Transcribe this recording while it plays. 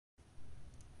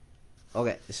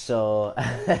Okay, so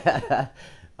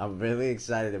I'm really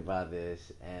excited about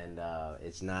this, and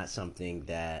it's not something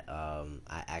that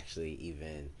I actually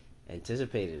even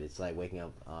anticipated. It's like waking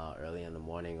up early in the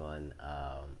morning on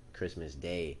Christmas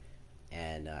Day,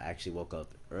 and I actually woke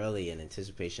up early in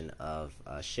anticipation of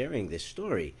sharing this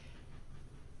story.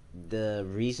 The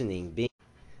reasoning being,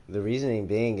 the reasoning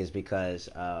being is because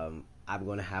I'm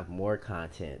going to have more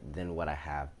content than what I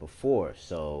have before.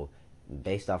 So,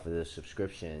 based off of the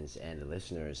subscriptions and the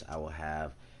listeners, I will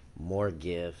have more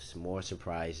gifts, more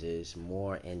surprises,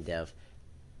 more in depth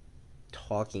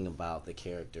talking about the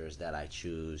characters that I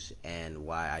choose and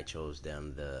why I chose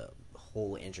them, the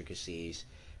whole intricacies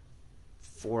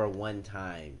for a one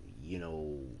time,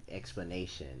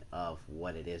 explanation of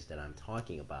what it is that I'm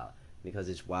talking about because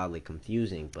it's wildly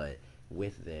confusing. But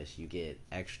with this, you get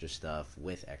extra stuff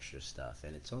with extra stuff,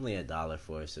 and it's only $1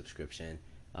 for a subscription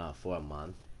for a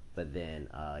month. But then,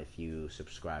 if you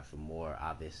subscribe for more,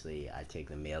 obviously, I take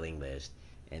the mailing list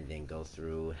and then go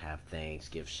through, have things,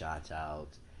 give shots out.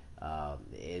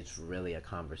 It's really a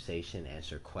conversation,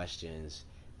 answer questions.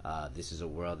 This is a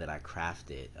world that I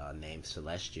crafted named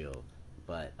Celestial,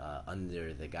 but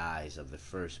under the guise of the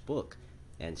first book.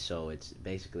 And so it's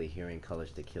basically hearing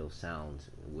colors to kill sounds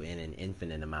in an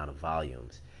infinite amount of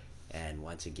volumes. And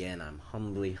once again, I'm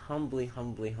humbly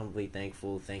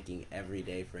thankful, thanking every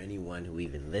day for anyone who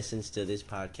even listens to this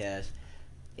podcast.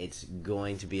 It's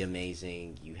going to be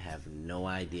amazing. You have no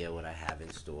idea what I have in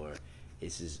store.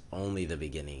 This is only the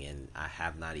beginning, and I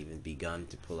have not even begun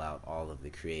to pull out all of the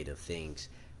creative things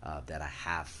that I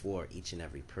have for each and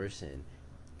every person.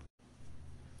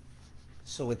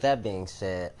 So, with that being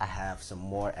said, I have some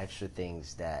more extra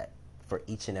things that for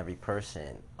each and every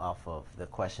person off of the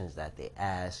questions that they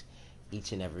ask.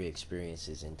 Each and every experience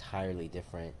is entirely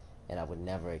different, and I would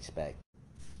never expect.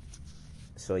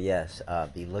 So, yes,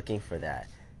 be looking for that.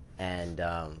 And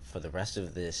for the rest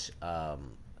of this,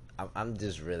 I'm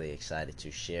just really excited to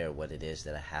share what it is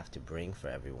that I have to bring for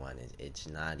everyone. It's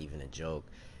not even a joke.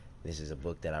 This is a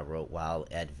book that I wrote while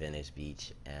at Venice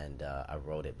Beach, and I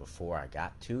wrote it before I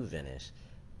got to Venice.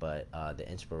 But the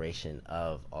inspiration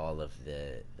of all of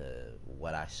the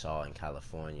what I saw in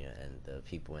California and the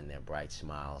people in their bright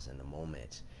smiles and the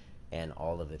moments and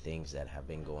all of the things that have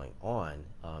been going on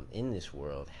in this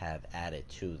world have added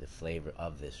to the flavor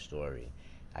of this story.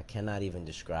 I cannot even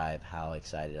describe how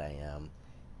excited I am,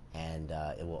 and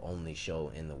it will only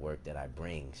show in the work that I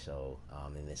bring. So,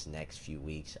 in this next few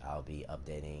weeks, I'll be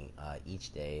updating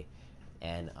each day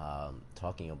and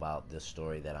talking about the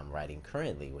story that I'm writing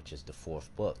currently, which is the fourth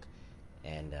book.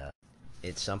 And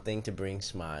it's something to bring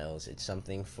smiles. It's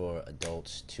something for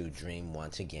adults to dream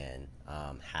once again,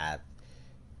 have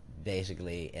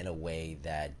basically in a way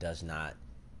that does not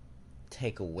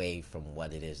take away from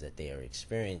what it is that they are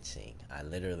experiencing. I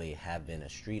literally have been a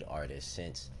street artist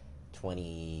since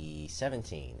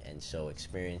 2017, and so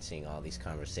experiencing all these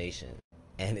conversations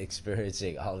and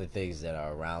experiencing all the things that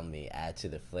are around me add to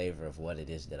the flavor of what it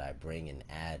is that I bring and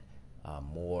add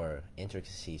more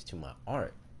intricacies to my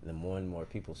art. The more and more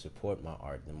people support my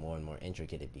art, the more and more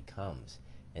intricate it becomes.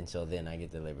 And so then I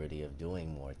get the liberty of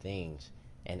doing more things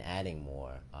and adding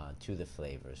more to the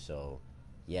flavor. So,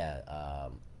 yeah,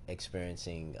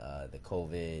 experiencing the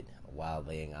COVID while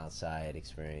being outside,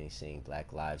 experiencing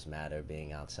Black Lives Matter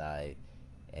being outside,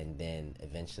 and then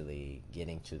eventually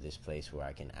getting to this place where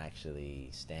I can actually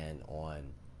stand on,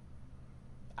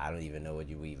 I don't even know what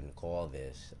you would even call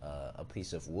this, a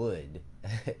piece of wood,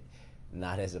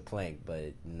 not as a plank,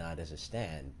 but not as a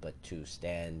stand, but to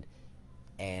stand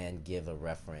and give a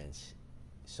reference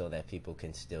so that people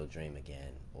can still dream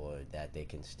again, or that they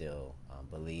can still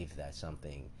believe that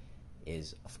something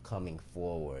is coming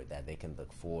forward that they can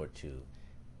look forward to,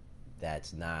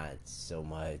 that's not so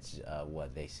much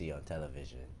what they see on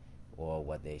television or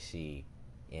what they see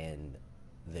in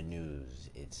the news.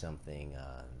 It's something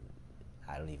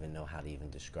I don't even know how to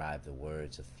even describe the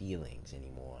words of feelings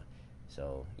anymore.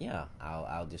 So yeah,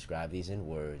 I'll describe these in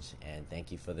words. And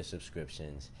thank you for the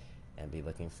subscriptions, and be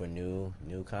looking for new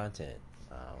content.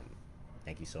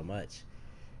 Thank you so much.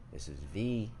 This is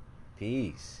V.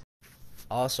 Peace.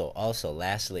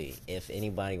 Lastly, if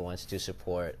anybody wants to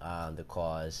support the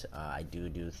cause, I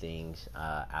do things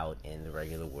out in the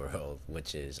regular world,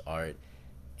 which is art,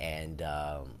 and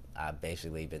I've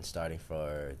basically been starting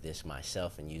for this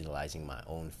myself and utilizing my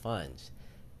own funds.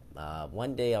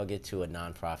 One day I'll get to a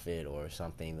nonprofit or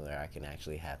something where I can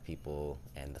actually have people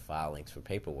and the filings for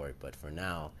paperwork, but for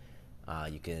now,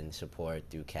 you can support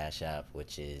through Cash App,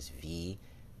 which is V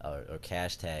or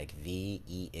cash tag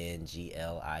VENGLISH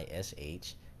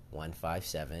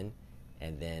 157,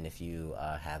 And then if you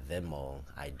have Venmo,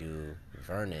 I do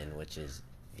Vernon, which is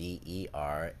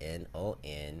VERNON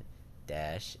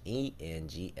dash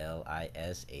ENGLISH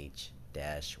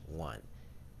dash 1.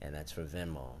 And that's for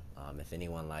Venmo. If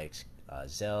anyone likes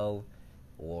Zelle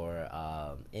or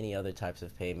any other types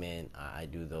of payment, I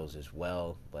do those as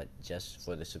well, but just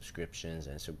for the subscriptions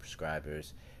and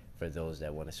subscribers, for those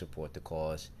that want to support the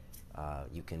cause,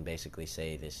 you can basically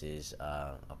say this is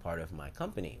a part of my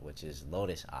company, which is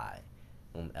Lotus Eye,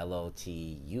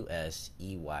 LOTUSEYE,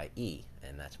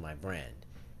 and that's my brand.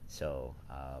 So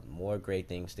more great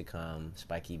things to come,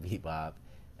 Spiky Bebop,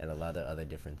 and a lot of other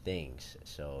different things.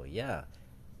 So yeah,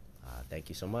 thank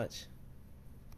you so much.